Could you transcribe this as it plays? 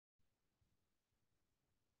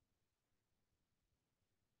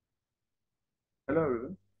Hello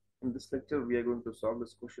everyone. In this lecture, we are going to solve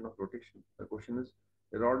this question of rotation. The question is: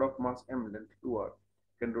 a rod of mass m length 2r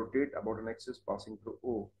can rotate about an axis passing through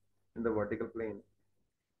O in the vertical plane.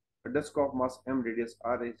 A disk of mass m radius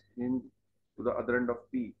r is hinged to the other end of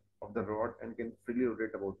P of the rod and can freely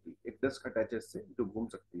rotate about P. एक disk attaches से जो घूम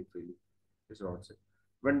सकती है freely इस rod से.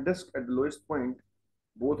 When disk at the lowest point,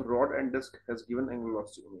 both rod and disk has given angular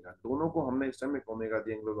velocity omega. दोनों को हमने इस टाइम एक ओमेगा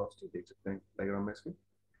दी angular velocity देख सकते हैं डायग्राम में इसके.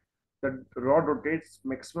 The rod rotates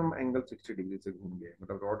maximum angle 60 degree से घूम गया,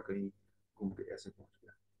 मतलब रॉड कहीं घूम के ऐसे पहुंच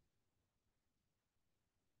गया.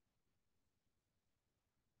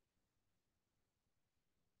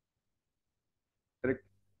 Correct.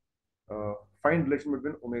 Find relation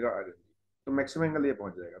between omega are and जी. तो मैक्सिमम एंगल ये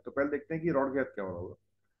पहुंच जाएगा. तो पहले देखते हैं कि रॉड के साथ क्या हो रहा होगा.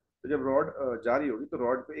 तो जब रॉड जा रही होगी तो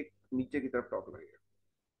रॉड पे एक नीचे की तरफ टॉक लगेगा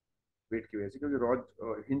वेट की वजह से, क्योंकि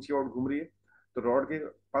रॉड हिंज की ओर घूम रही है. तो रॉड के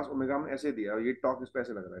पास ओमेगा में ऐसे दिया और ये टॉक इस पे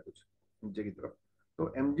ऐसे लग रहा है कुछ नीचे की तरफ. तो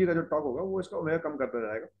एम जी का जो टॉक होगा वो इसका ओमेगा कम करता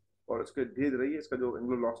जाएगा और इसके धीरे धीरे इसका जो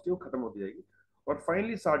एंगुलर वेलोसिटी है वो खत्म होती जाएगी और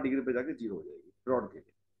फाइनली 60 डिग्री पे जाके जीरो हो जाएगी रॉड के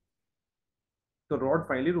लिए. तो रॉड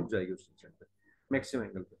फाइनली रुक जाएगी उस इंस्टेंट पे मैक्सिमम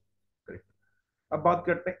एंगल पे. करेक्ट. अब बात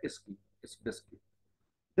करते हैं इसकी, इस डिस्क की.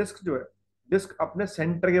 डिस्क जो है, डिस्क अपने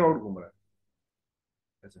सेंटर के अबाउट घूम रहा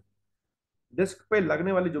है ऐसे. डिस्क पे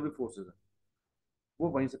लगने वाली जो भी फोर्सेस है वो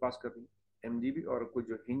वहीं से पास कर रही है. एमजीबी और कुछ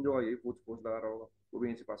जो हिंज होगा ये फोर्स फोर्स लगा रहा होगा वो भी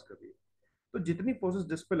यहीं से पास कर रही है. तो जितनी फोर्सेस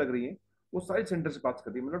डिस्क पे लग रही है वो सारी सेंटर से पास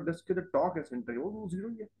कर रही है. मतलब डिस्क के जो टॉक है सेंटर वो जीरो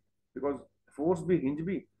ही है, बिकॉज फोर्स भी हिंज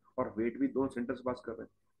भी और वेट भी दोनों सेंटर से पास कर रहे हैं.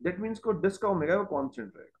 दैट मीन्स को डिस्क का ओमेगा वो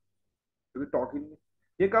कांस्टेंट रहेगा क्योंकि टॉक ही नहीं है.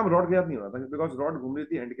 ये काम रॉड के साथ नहीं हो रहा था बिकॉज रॉड घूम रही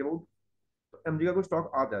थी एंड के अबाउट. तो एमजी का कुछ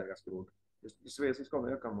टॉक आ जाएगा इसके अबाउट, जिस वजह से इसका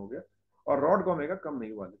ओमेगा कम हो गया और रॉड का ओमेगा कम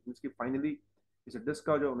नहीं हुआ. मीन्स की फाइनली इस डिस्क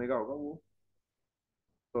का जो ओमेगा होगा वो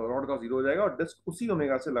तो रॉड का जीरो हो जाएगा और डिस्क उसी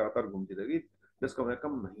ओमेगा से लगातार घूमती रहेगी. डिस्क का ओमेगा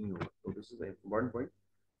कम नहीं होगा. तो दिस इज इंपॉर्टेंट पॉइंट.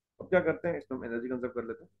 अब क्या करते हैं, इसमें हम एनर्जी कंजर्व कर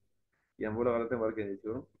लेते हैं. ये हम वो लगा लेते हैं वर्क एनर्जी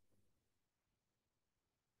थ्योरम.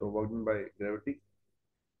 तो work done by gravity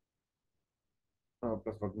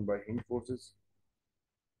plus work done by hinge forces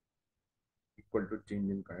equal to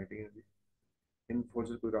change in kinetic energy. In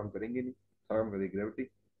forces कोई काम करेंगे नहीं, सारा काम करेगी ग्रेविटी.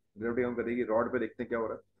 ग्रेविटी काम करेगी रॉड पे. देखते हैं क्या हो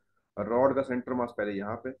रहा है. रॉड का सेंटर मास पहले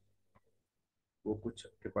यहाँ पे, वो कुछ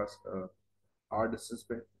के पास आर डिस्टेंस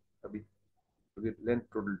पे अभी, क्योंकि लेंथ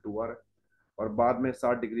टोटल 2r है. और बाद में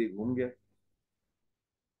 60 डिग्री घूम गया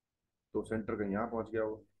तो सेंटर का यहाँ पहुंच गया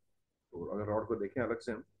वो. तो अगर रॉड को देखें अलग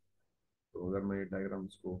से हम, तो अगर मैं ये डायग्राम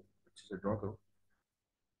इसको अच्छे से ड्रॉ करूँ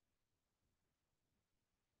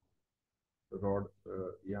तो रॉड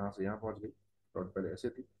यहाँ से यहाँ पहुंच गई. रॉड पहले ऐसे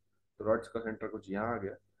थी तो रॉड का सेंटर कुछ यहाँ आ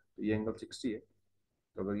गया. तो ये एंगल 60 है.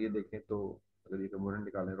 तो अगर ये देखें तो अगर ये कंपोनेंट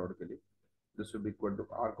निकालें रॉड के लिए, this will be equal to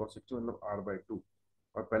are cos 60 मतलब r/2.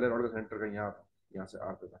 और पहले रॉड का सेंटर का यहाँ था, यहाँ से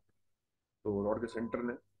r पे था. तो रॉड के सेंटर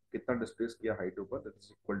ने कितना डिस्प्लेस किया हाइट ऊपर, that is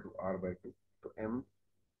equal to r/2. तो एम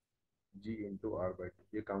जी इंटू r/2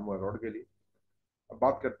 ये काम हुआ रॉड के लिए. अब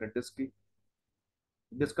बात करते हैं डिस्क की.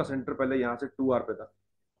 डिस्क का सेंटर पहले यहाँ से 2r पे था,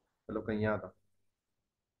 मतलब कहीं यहाँ था.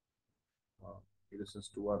 हाँ, ये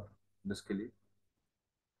डिस्टेंस 2r डिस्क के लिए.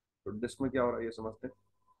 तो डिस्क में क्या हो रहा है ये समझते हैं.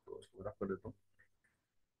 तो इसको रख कर देता हूँ.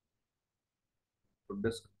 तो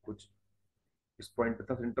डिस्क कुछ इस पॉइंट पे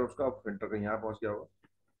था सेंटर उसका, अब सेंटर का यहाँ पहुंच गया होगा.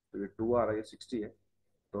 तो ये 2r है, ये 60 है.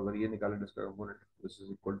 तो अगर ये निकाले डिस्क का component, this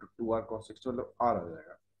is equal to 2r cos 60 मतलब r आ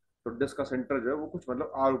जाएगा. तो डिस्क का सेंटर जो है वो कुछ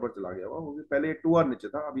मतलब r ऊपर चला गया होगा, वो भी पहले ये 2r नीचे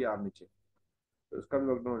था अभी r नीचे. तो इसका भी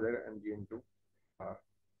वर्क डन हो जाएगा mg इंटू r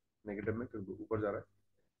नेगेटिव में क्योंकि ऊपर जा रहा है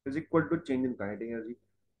is equal to change in kinetic energy.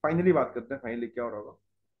 Finally बात करते हैं फाइनली क्या हो रहा होगा.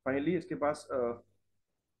 फाइनली इसके पास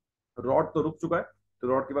रॉड तो रुक चुका है. तो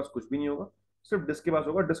रॉड के पास कुछ भी नहीं होगा, सिर्फ डिस्क के पास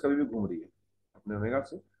होगा. डिस्क अभी भी घूम रही है अपने ओमेगा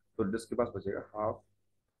से. तो डिस्क के पास बचेगा हाफ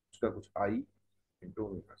उसका कुछ आई इंटू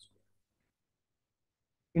ओमेगा.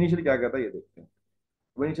 इनिशियली क्या कहता है ये देखते हैं.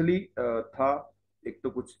 वो इनिशियली था एक तो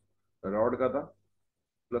कुछ रॉड का था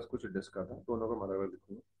प्लस कुछ डिस्क का था, दोनों का मैं अलग अलग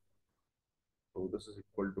लिखूंगा. तो this is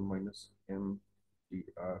equal to minus M G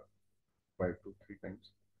R by 2 3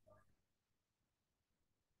 times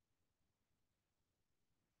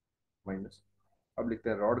minus. अब लिखते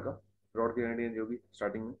हैं रॉड का. रॉड की एनर्जी होगी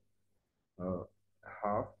स्टार्टिंग में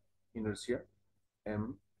half inertia M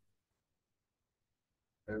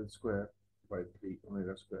L square by 3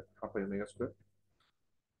 omega square half omega square.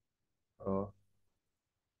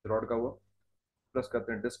 Rod का हुआ प्लस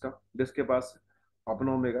करते हैं डिस्क का. डिस्क के पास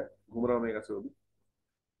अपना ओमेगा है, घूम रहा ओमेगा से वो भी.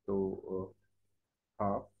 तो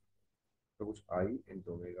हाफ तो कुछ आई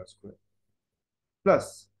into omega square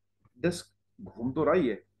plus disc घूम तो रही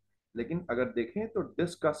है, लेकिन अगर देखें तो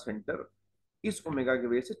डिस्क का सेंटर इस ओमेगा की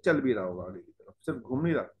वजह से चल भी रहा होगा आगे की तरफ, सिर्फ घूम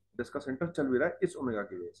नहीं रहा. डिस्क का सेंटर चल भी रहा है इस ओमेगा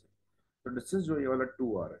की वजह से. तो डिस्टेंस जो ये वाला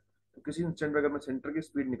 2r है, तो किसी इंस्टेंट पे अगर मैं सेंटर की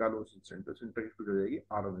स्पीड निकालूं उस इंस्टेंट, तो सेंटर की स्पीड हो जाएगी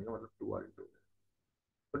आर ओमेगा, मतलब 2r इंटू।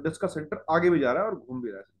 तो डिस्क का सेंटर आगे भी जा रहा है और घूम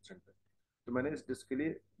भी रहा है इस इंस्टेंट पे। तो मैंने इस डिस्क के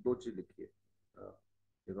लिए दो चीज लिखी है।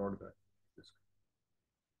 ये रॉड का disc,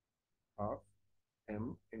 half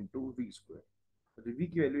M into we square. तो वी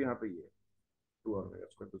की वैल्यू यहाँ पे ये है 2r ओमेगा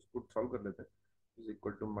स्क्वायर, तो इसको सॉल्व कर लेते हैं। Is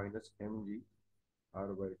equal to minus M G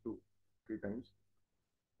R by two, 3 times,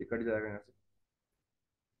 ये कट जाएगा यहाँ से,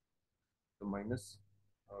 तो minus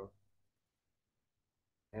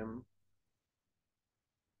M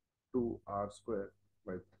to are square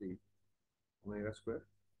by 3 omega square,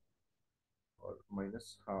 और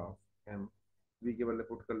माइनस हाफ एम, वी के बदले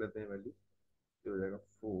पुट कर लेते हैं वैल्यू, ये हो जाएगा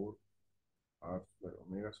 4r स्क्वायर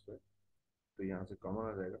ओमेगा स्क्वायर। तो यहाँ से कॉमन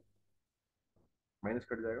आ जाएगा, माइनस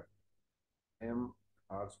कट जाएगा, M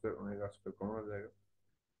R square omega square common आ जाएगा,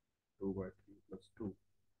 2/3 + 2।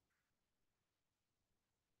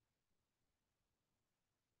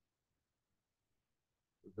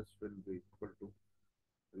 तो this will be equal to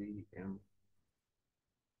 3m,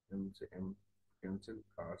 M से एम कैंसिल,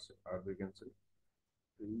 आर से आर भी cancel,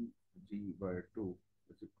 3g/2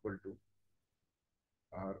 is equal to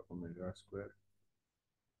are omega square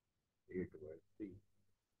 8/3,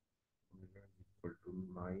 omega is equal to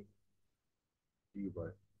 9g/।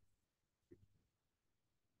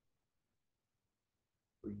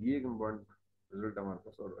 तो ये एक important result है हमारे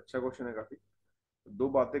पास, और अच्छा क्वेश्चन है काफी। तो दो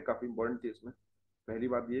बातें काफी इंपॉर्टेंट थी इसमें। पहली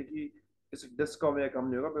बात ये कि इस डिस्क का ओमेगा कम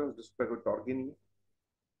नहीं होगा, बिकॉज डिस्क पे कोई टॉर्क ही नहीं है।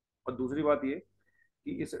 और दूसरी बात ये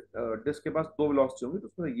कि इस डिस्क के पास दो वेलोसिटी होंगी, तो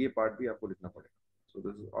उसमें ये पार्ट भी आपको लिखना पड़ेगा। So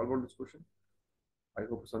this is all about this question. I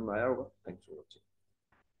hope समझ में आया होगा। Thanks for watching.